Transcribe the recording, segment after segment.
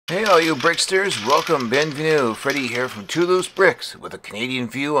Hey all you bricksters, welcome, bienvenue. Freddie here from Two Loose Bricks with a Canadian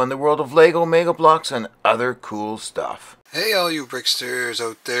view on the world of Lego, Mega Blocks, and other cool stuff. Hey all you bricksters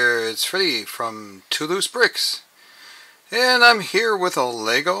out there, it's Freddie from Two Loose Bricks. And I'm here with a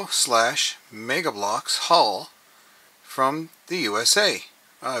Lego / Mega Blocks haul from the USA.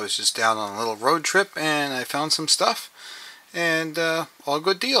 I was just down on a little road trip and I found some stuff. And all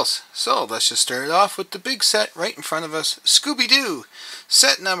good deals. So let's just start it off with the big set right in front of us. Scooby-Doo,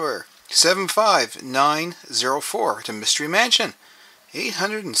 set number 75904 to Mystery Mansion.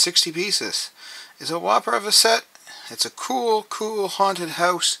 860 pieces. It's a whopper of a set. It's a cool haunted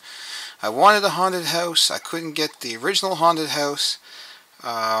house. I wanted a haunted house. I couldn't get the original haunted house.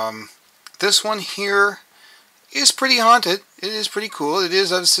 This one here is pretty haunted. It is pretty cool. It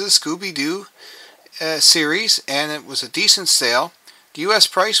is of the Scooby-Doo series, and it was a decent sale. The US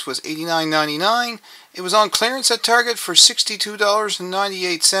price was $89.99. It was on clearance at Target for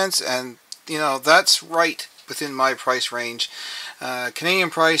 $62.98, and you know, that's right within my price range.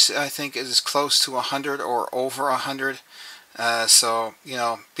 Canadian price, I think, is close to 100 or over 100. So you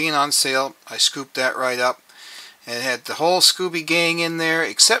know, being on sale, I scooped that right up. It had the whole Scooby gang in there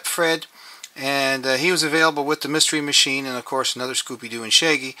except Fred. And he was available with the Mystery Machine and of course another Scooby-Doo and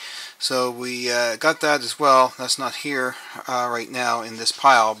Shaggy. So we got that as well. That's not here right now in this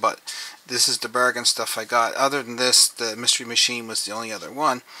pile, but this is the bargain stuff I got. Other than this, the Mystery Machine was the only other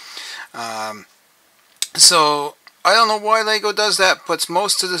one. So I don't know why Lego does that. Puts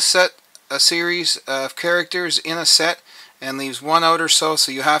most of the set, a series of characters in a set, and leaves one out or so.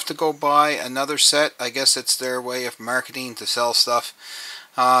 So you have to go buy another set. I guess it's their way of marketing to sell stuff.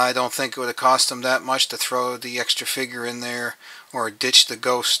 I don't think it would have cost them that much to throw the extra figure in there or ditch the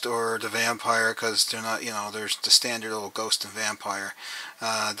ghost or the vampire, because they're not, you know, there's the standard little ghost and vampire.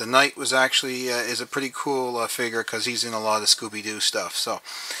 The knight was actually is a pretty cool figure because he's in a lot of Scooby-Doo stuff. So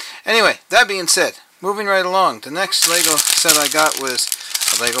anyway, that being said, moving right along, the next Lego set I got was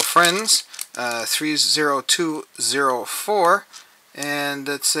a Lego Friends 30204, and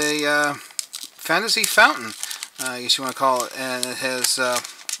it's a fantasy fountain, I guess you want to call it, and it has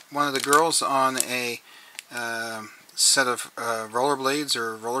one of the girls on a set of rollerblades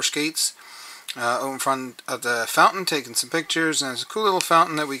or roller skates out in front of the fountain taking some pictures, and it's a cool little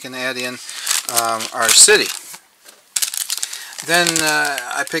fountain that we can add in our city. Then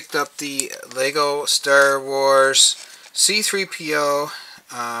I picked up the Lego Star Wars C-3PO.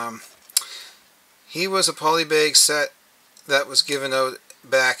 He was a polybag set that was given out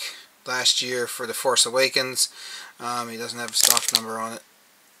back last year for The Force Awakens. He doesn't have a stock number on it.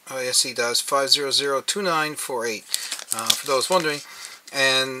 Oh yes, he does. 5002948. For those wondering.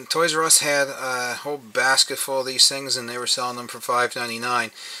 And Toys R Us had a whole basket full of these things, and they were selling them for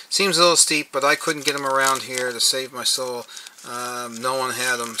 $5.99. Seems a little steep, but I couldn't get them around here to save my soul. No one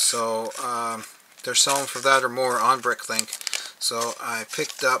had them, so they're selling for that or more on BrickLink. So I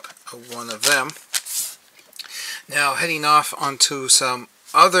picked up one of them. Now heading off onto some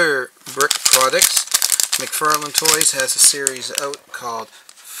other brick products. McFarlane Toys has a series out called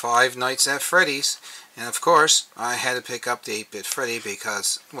Five Nights at Freddy's, and of course I had to pick up the 8-bit Freddy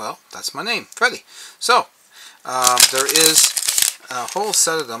because, well, that's my name, Freddie. So there is a whole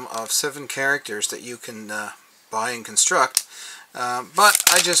set of them of 7 characters that you can buy and construct, but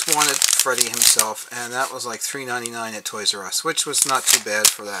I just wanted Freddie himself, and that was like $3.99 at Toys R Us, which was not too bad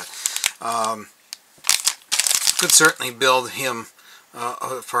for that. Could certainly build him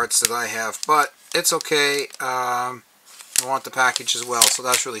other parts that I have, but it's okay. I want the package as well, so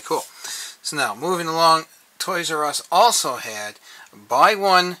that's really cool. So now, moving along, Toys R Us also had buy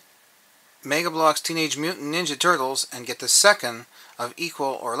one Mega Bloks Teenage Mutant Ninja Turtles and get the second of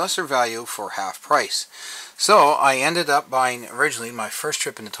equal or lesser value for half price. So I ended up buying, originally, my first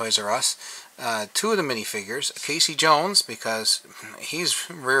trip into Toys R Us, 2 of the minifigures, Casey Jones, because he's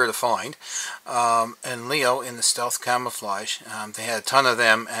rare to find, and Leo in the stealth camouflage. They had a ton of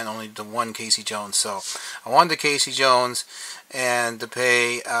them and only the one Casey Jones, so I wanted the Casey Jones, and to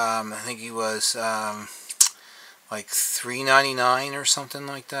pay, I think he was like $3.99 or something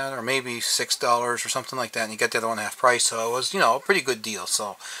like that, or maybe $6 or something like that, and you get the other one half price, so it was, you know, a pretty good deal,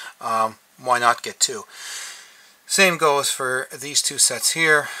 so why not get 2? Same goes for these 2 sets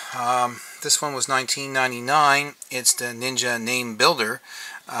here. This one was $19.99. It's the Ninja Name Builder.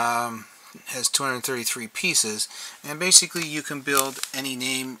 Has 233 pieces, and basically you can build any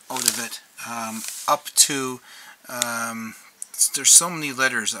name out of it up to, there's so many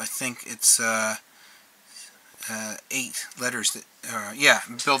letters, I think it's 8 letters that, yeah,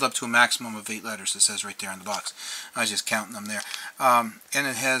 build up to a maximum of 8 letters, it says right there on the box. I was just counting them there. And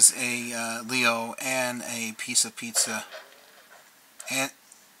it has a Leo and a piece of pizza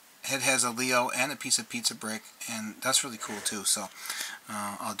head has a Leo and a piece of pizza brick, and that's really cool too. So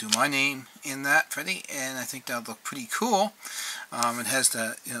I'll do my name in that, Freddie, and I think that'll look pretty cool. It has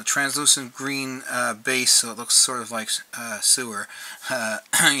the translucent green base, so it looks sort of like sewer.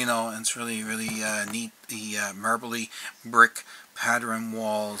 And it's really neat. The marbly brick pattern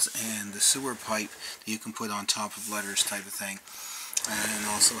walls and the sewer pipe that you can put on top of letters type of thing. And it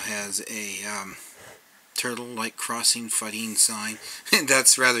also has a turtle-like crossing fighting sign.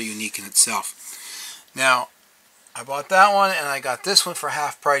 That's rather unique in itself. Now, I bought that one, and I got this one for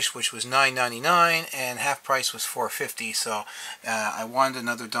half price, which was $9.99, and half price was $4.50. So I wanted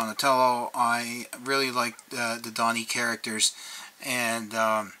another Donatello. I really like the Donnie characters, and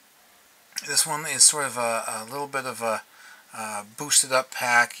this one is sort of a little bit of a boosted up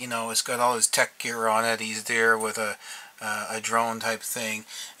pack. It's got all his tech gear on it. He's there with a drone type thing,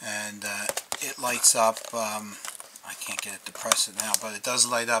 and it lights up. I can't get it to press it now, but it does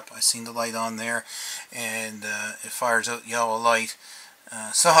light up. I've seen the light on there, and it fires out yellow light.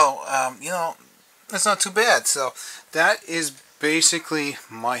 It's not too bad. So that is basically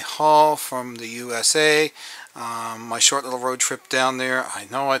my haul from the USA. My short little road trip down there. I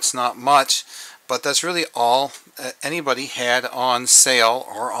know it's not much, but that's really all anybody had on sale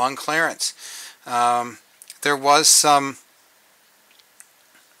or on clearance. There was some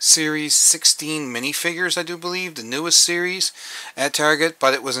Series 16 minifigures, I do believe, the newest series at Target,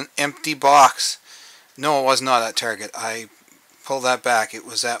 but it was an empty box. No, it was not at Target. I pulled that back. It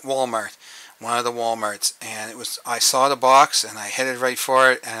was at Walmart, one of the Walmarts, and I saw the box and I headed right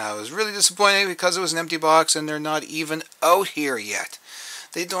for it, and I was really disappointed because it was an empty box and they're not even out here yet.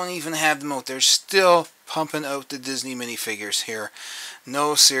 They don't even have them out. They're still pumping out the Disney minifigures here.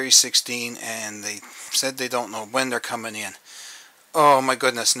 No Series 16, and they said they don't know when they're coming in. Oh my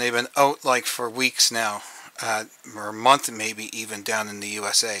goodness, and they've been out like for weeks now, or a month maybe even, down in the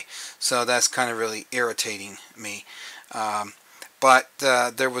USA. So that's kind of really irritating me. But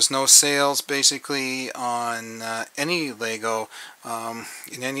there was no sales basically on any Lego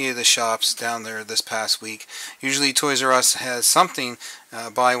in any of the shops down there this past week. Usually Toys R Us has something,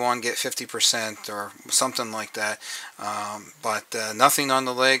 buy one get 50% or something like that, but nothing on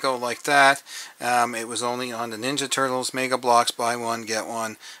the Lego like that. It was only on the Ninja Turtles Mega Blocks, buy one get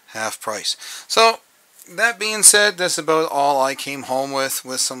one half price. So that being said, that's about all I came home with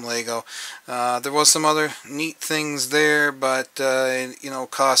some Lego. There was some other neat things there, but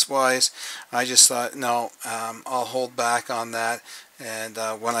cost-wise, I just thought, no, I'll hold back on that. And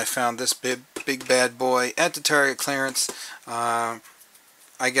when I found this big bad boy at the Target clearance,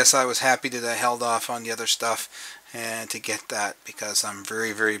 I guess I was happy that I held off on the other stuff and to get that, because I'm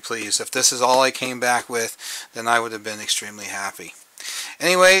very pleased. If this is all I came back with, then I would have been extremely happy.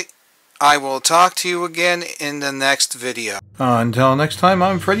 Anyway, I will talk to you again in the next video. Until next time,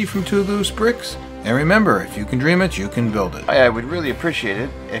 I'm Freddie from Two Loose Bricks. And remember, if you can dream it, you can build it. I would really appreciate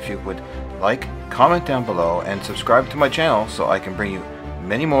it if you would like, comment down below, and subscribe to my channel so I can bring you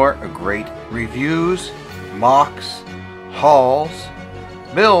many more great reviews, mocks, hauls,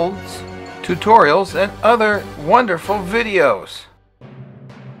 builds, tutorials, and other wonderful videos.